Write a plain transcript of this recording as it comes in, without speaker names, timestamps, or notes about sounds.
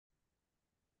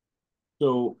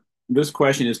So this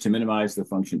question is to minimize the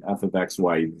function f of x,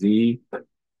 y, z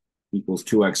equals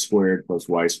 2x squared plus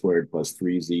y squared plus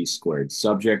 3z squared,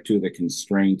 subject to the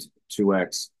constraint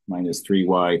 2x minus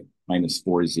 3y minus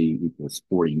 4z equals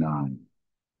 49.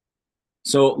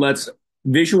 So let's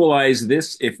visualize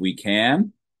this if we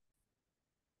can.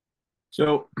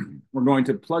 So we're going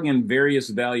to plug in various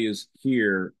values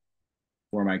here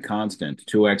for my constant,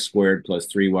 2x squared plus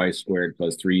 3y squared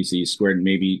plus 3z squared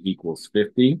maybe equals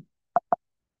 50.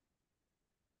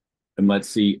 And let's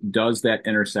see, does that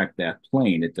intersect that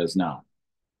plane? It does not.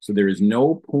 So there is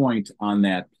no point on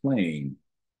that plane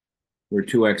where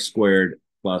 2x squared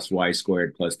plus y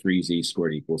squared plus 3z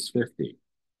squared equals 50.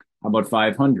 How about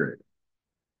 500?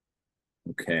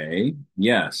 Okay,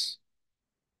 yes.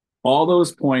 All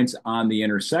those points on the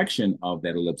intersection of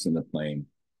that ellipse in the plane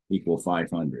equal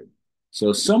 500.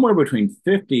 So somewhere between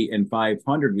 50 and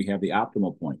 500, we have the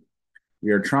optimal point.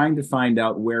 We are trying to find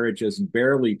out where it just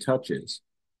barely touches.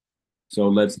 So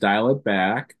let's dial it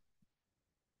back.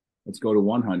 Let's go to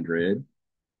 100.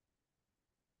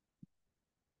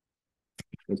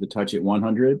 Does it touch at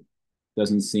 100?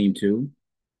 Doesn't seem to.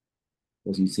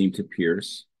 Doesn't seem to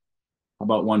pierce. How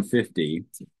about 150?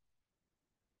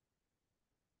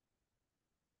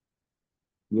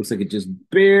 Looks like it just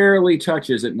barely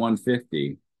touches at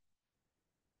 150.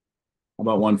 How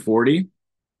about 140?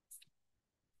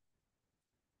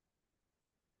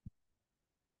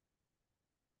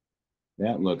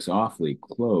 That looks awfully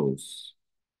close.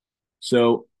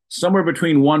 So somewhere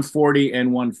between 140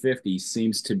 and 150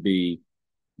 seems to be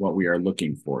what we are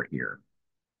looking for here.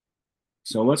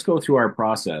 So let's go through our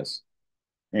process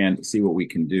and see what we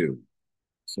can do.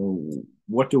 So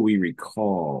what do we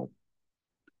recall?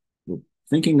 We're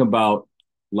thinking about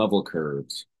level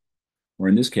curves, or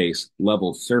in this case,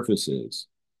 level surfaces.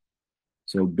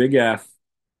 So big F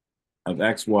of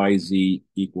x, y, z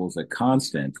equals a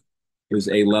constant is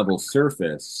a level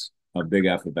surface of big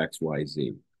F of x, y,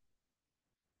 z.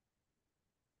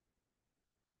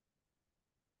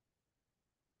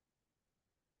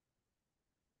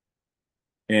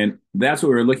 And that's what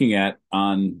we were looking at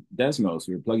on Desmos.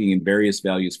 We were plugging in various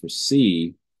values for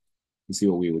C to see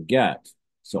what we would get.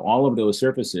 So all of those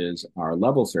surfaces are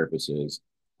level surfaces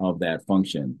of that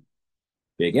function,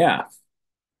 big F.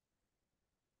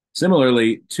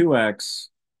 Similarly, 2x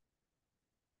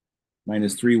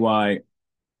minus 3y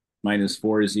minus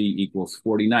 4z equals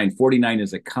 49. 49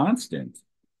 is a constant.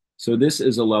 So this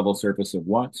is a level surface of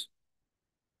what?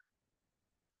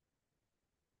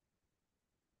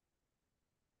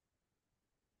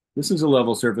 This is a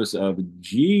level surface of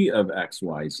g of x,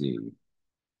 y, z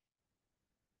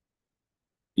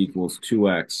equals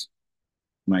 2x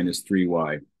minus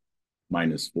 3y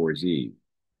minus 4z.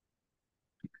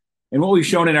 And what we've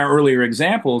shown in our earlier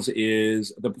examples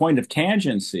is the point of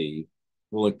tangency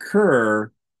will occur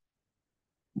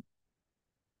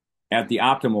at the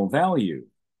optimal value.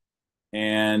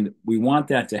 And we want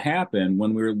that to happen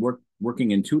when we're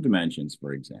working in 2 dimensions,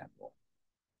 for example.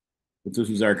 If this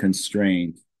was our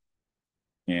constraint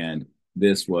and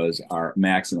this was our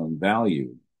maximum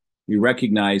value, we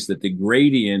recognize that the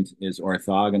gradient is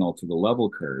orthogonal to the level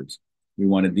curves. We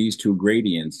wanted these two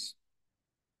gradients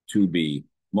to be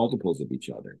multiples of each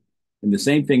other. And the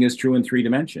same thing is true in 3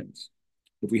 dimensions.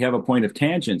 If we have a point of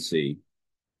tangency,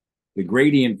 the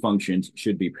gradient functions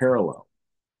should be parallel.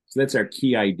 So that's our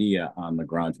key idea on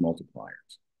Lagrange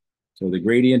multipliers. So the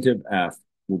gradient of f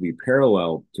will be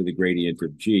parallel to the gradient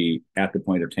of g at the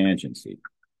point of tangency.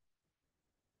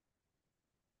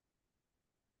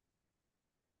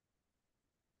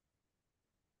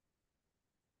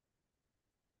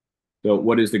 So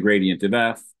what is the gradient of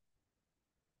f?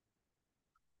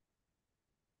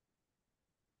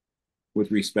 With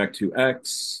respect to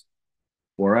x,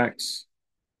 4x.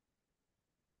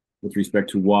 With respect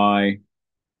to y,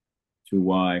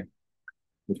 2y.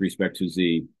 With respect to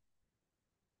z,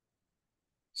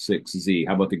 6z.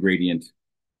 How about the gradient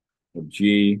of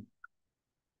g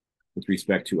with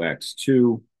respect to x,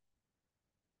 2,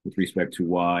 with respect to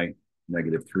y,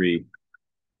 -3,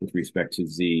 with respect to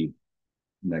z,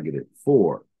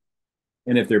 -4.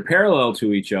 And if they're parallel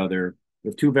to each other,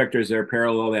 if two vectors are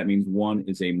parallel, that means one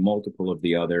is a multiple of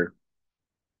the other.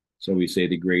 So we say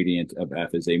the gradient of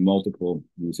f is a multiple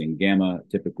using gamma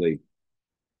typically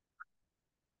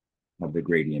of the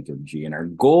gradient of g. And our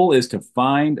goal is to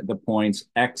find the points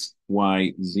x,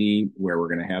 y, z, where we're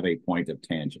going to have a point of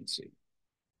tangency.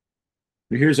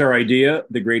 Here's our idea.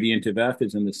 The gradient of f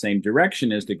is in the same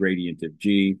direction as the gradient of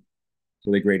g. So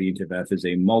the gradient of f is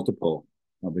a multiple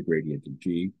of the gradient of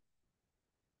g.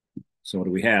 So what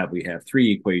do we have? We have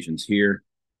 3 equations here.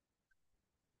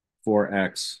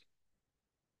 4x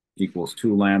equals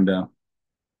 2 lambda.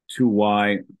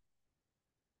 2y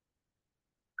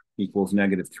equals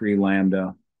negative 3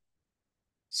 lambda.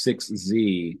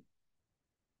 6z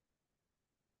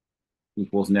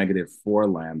equals negative 4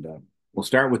 lambda. We'll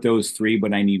start with those three,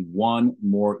 but I need one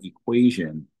more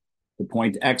equation. The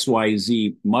point x, y,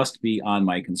 z must be on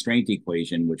my constraint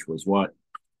equation, which was what?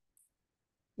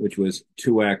 Which was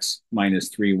 2x minus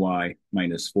 3y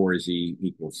minus 4z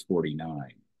equals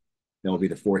 49. That will be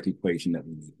the fourth equation that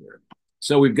we need here.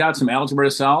 So we've got some algebra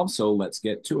to solve, so let's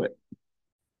get to it.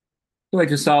 So I like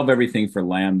to solve everything for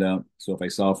lambda. So if I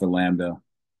solve for lambda,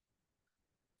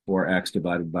 4x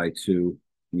divided by 2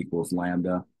 equals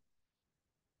lambda.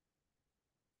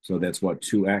 So that's what,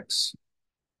 2x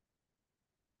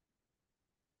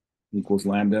equals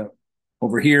lambda.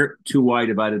 Over here, 2y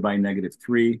divided by negative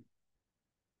 3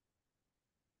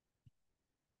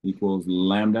 equals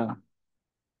lambda.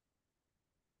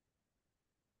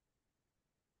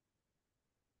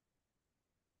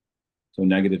 So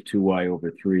negative 2y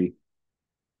over 3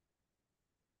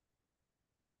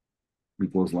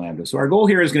 equals lambda. So our goal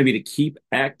here is going to be to keep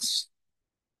x.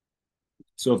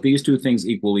 So if these two things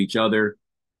equal each other,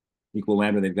 equal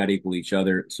lambda, they've got to equal each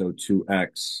other. So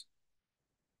 2x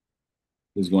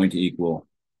is going to equal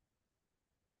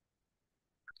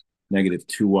negative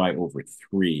 2y over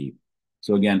 3.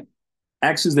 So again,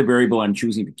 x is the variable I'm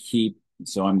choosing to keep.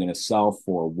 So I'm going to solve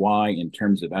for y in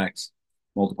terms of x.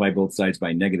 Multiply both sides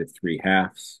by negative 3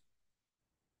 halves.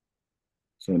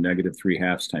 So negative 3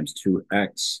 halves times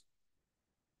 2x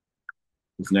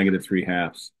is negative 3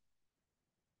 halves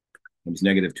times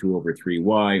negative 2 over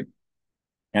 3y.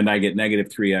 And I get negative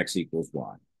 3x equals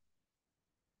y.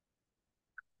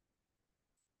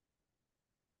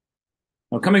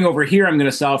 Now coming over here, I'm going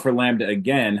to solve for lambda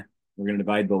again. We're going to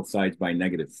divide both sides by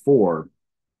negative 4.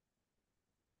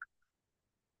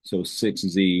 So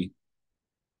 6z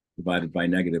divided by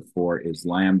negative 4 is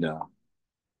lambda,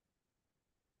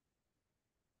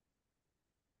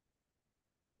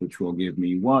 which will give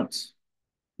me what?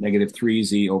 Negative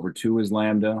 3z over 2 is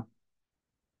lambda.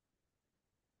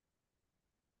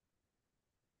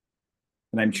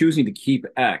 And I'm choosing to keep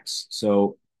x.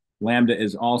 So lambda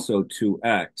is also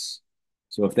 2x.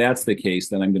 So if that's the case,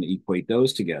 then I'm going to equate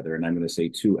those together. And I'm going to say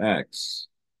 2x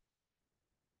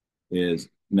is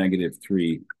negative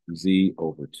 3z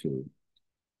over 2.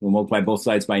 We'll multiply both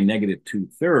sides by negative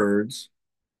 2/3.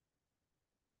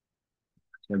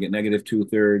 So I get negative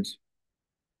 2/3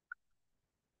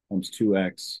 times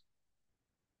 2x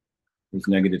is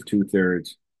negative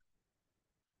 2/3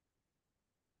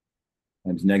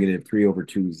 times negative 3 over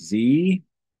 2z.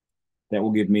 That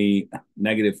will give me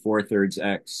negative 4/3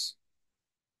 x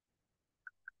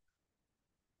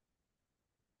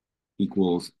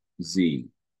equals z.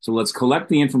 So let's collect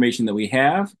the information that we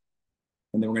have,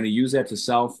 and then we're going to use that to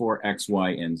solve for x,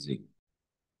 y, and z.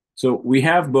 So we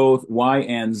have both y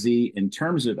and z in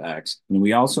terms of x, and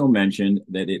we also mentioned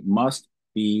that it must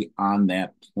be on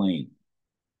that plane.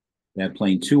 That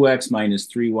plane 2x minus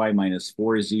 3y minus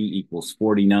 4z equals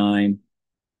 49.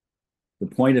 The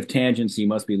point of tangency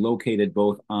must be located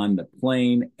both on the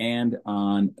plane and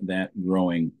on that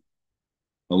growing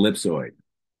ellipsoid.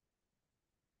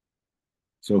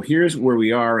 So here's where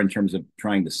we are in terms of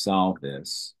trying to solve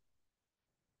this.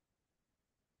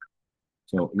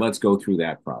 So let's go through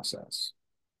that process.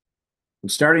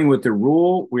 Starting with the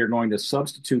rule, we're going to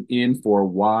substitute in for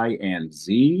y and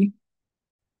z.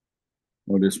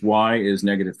 Notice y is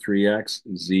negative 3x,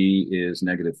 z is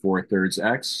negative 4/3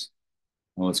 x.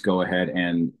 Now let's go ahead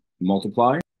and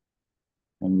multiply.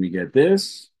 And we get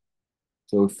this.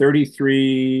 So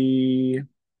 33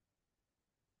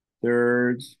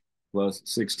 thirds plus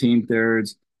 16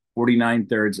 thirds, 49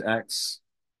 thirds x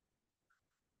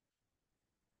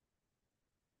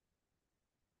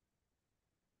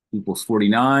equals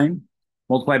 49.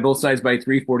 Multiply both sides by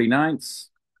 3/49.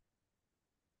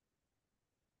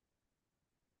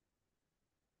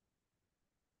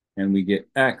 And we get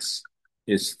x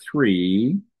is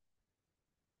 3.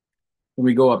 Then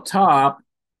we go up top,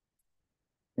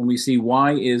 and we see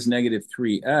y is negative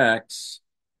 3x.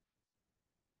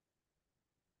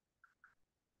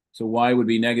 So y would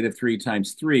be negative 3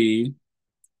 times 3.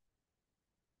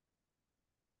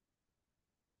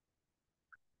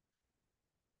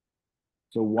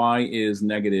 So y is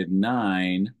negative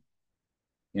 9.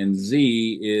 And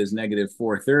z is negative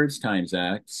 4/3 times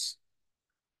x.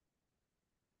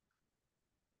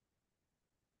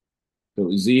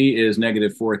 So z is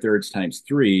negative 4/3 times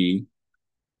 3.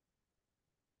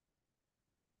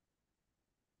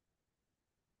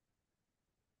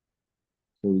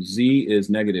 So z is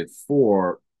negative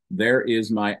 4. There is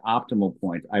my optimal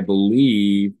point. I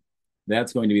believe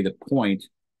that's going to be the point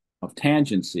of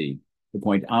tangency, the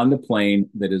point on the plane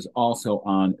that is also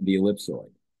on the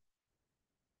ellipsoid.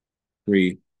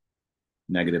 3,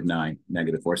 -9,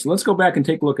 -4. So let's go back and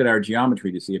take a look at our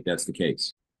geometry to see if that's the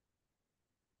case.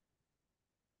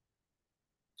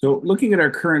 So looking at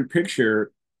our current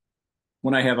picture,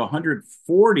 when I have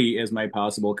 140 as my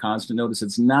possible constant, notice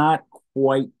it's not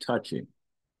quite touching.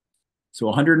 So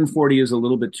 140 is a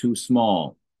little bit too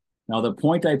small. Now the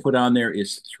point I put on there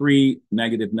is 3,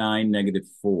 -9,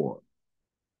 -4.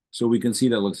 So we can see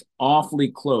that looks awfully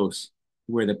close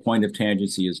to where the point of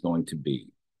tangency is going to be.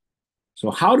 So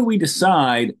how do we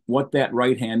decide what that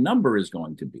right-hand number is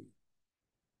going to be?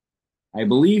 I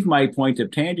believe my point of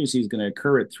tangency is going to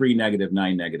occur at 3,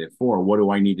 -9, -4. What do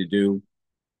I need to do?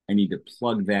 I need to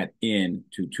plug that in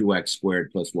to 2x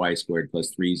squared plus y squared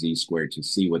plus 3z squared to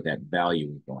see what that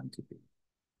value is going to be.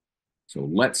 So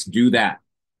let's do that.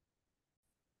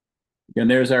 And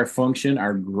there's our function,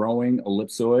 our growing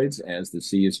ellipsoids as the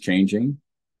c is changing.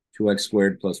 2x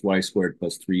squared plus y squared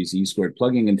plus 3z squared.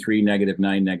 Plugging in 3,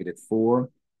 -9, -4,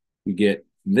 you get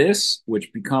this,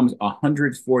 which becomes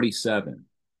 147.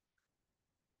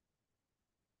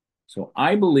 So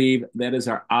I believe that is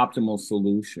our optimal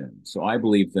solution. So I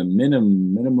believe the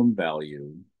minimum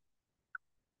value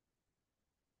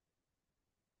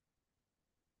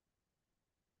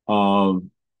of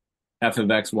f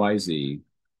of x, y, z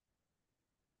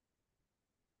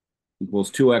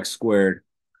equals 2x squared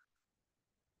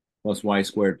plus y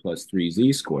squared plus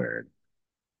 3z squared,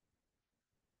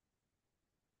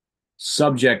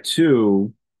 subject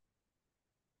to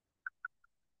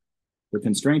the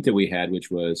constraint that we had, which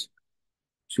was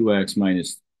 2x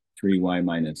minus 3y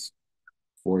minus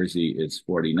 4z is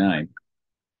 49.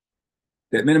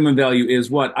 That minimum value is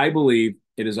what? I believe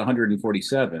it is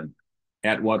 147.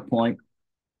 At what point?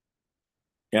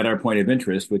 At our point of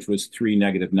interest, which was 3,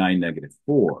 -9,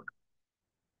 -4.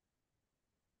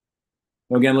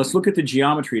 Again, let's look at the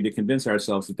geometry to convince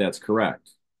ourselves that that's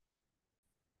correct.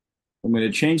 I'm going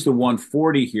to change the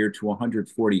 140 here to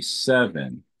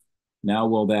 147. Now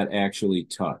will that actually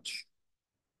touch?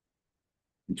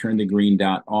 We turn the green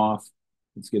dot off.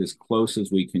 Let's get as close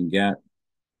as we can get.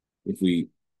 If we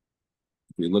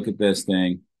look at this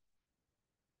thing,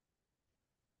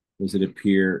 does it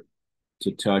appear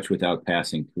to touch without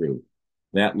passing through?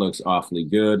 That looks awfully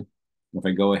good. If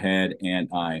I go ahead and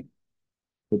I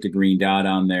put the green dot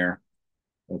on there,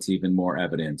 that's even more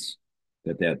evidence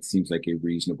that that seems like a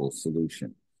reasonable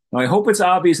solution. Now, I hope it's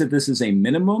obvious that this is a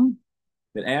minimum,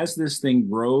 that as this thing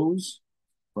grows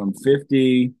from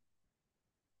 50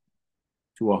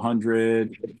 to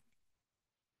 100 to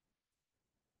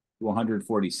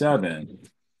 147,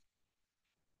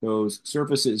 those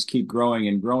surfaces keep growing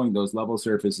and growing, those level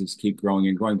surfaces keep growing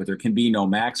and growing, but there can be no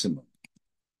maximum.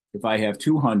 If I have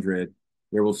 200,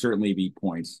 there will certainly be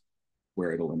points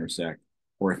where it'll intersect,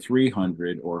 or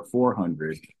 300 or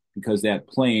 400, because that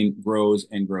plane grows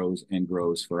and grows and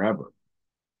grows forever.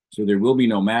 So there will be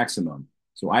no maximum.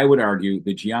 So I would argue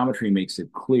the geometry makes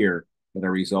it clear that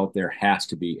our result there has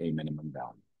to be a minimum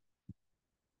value.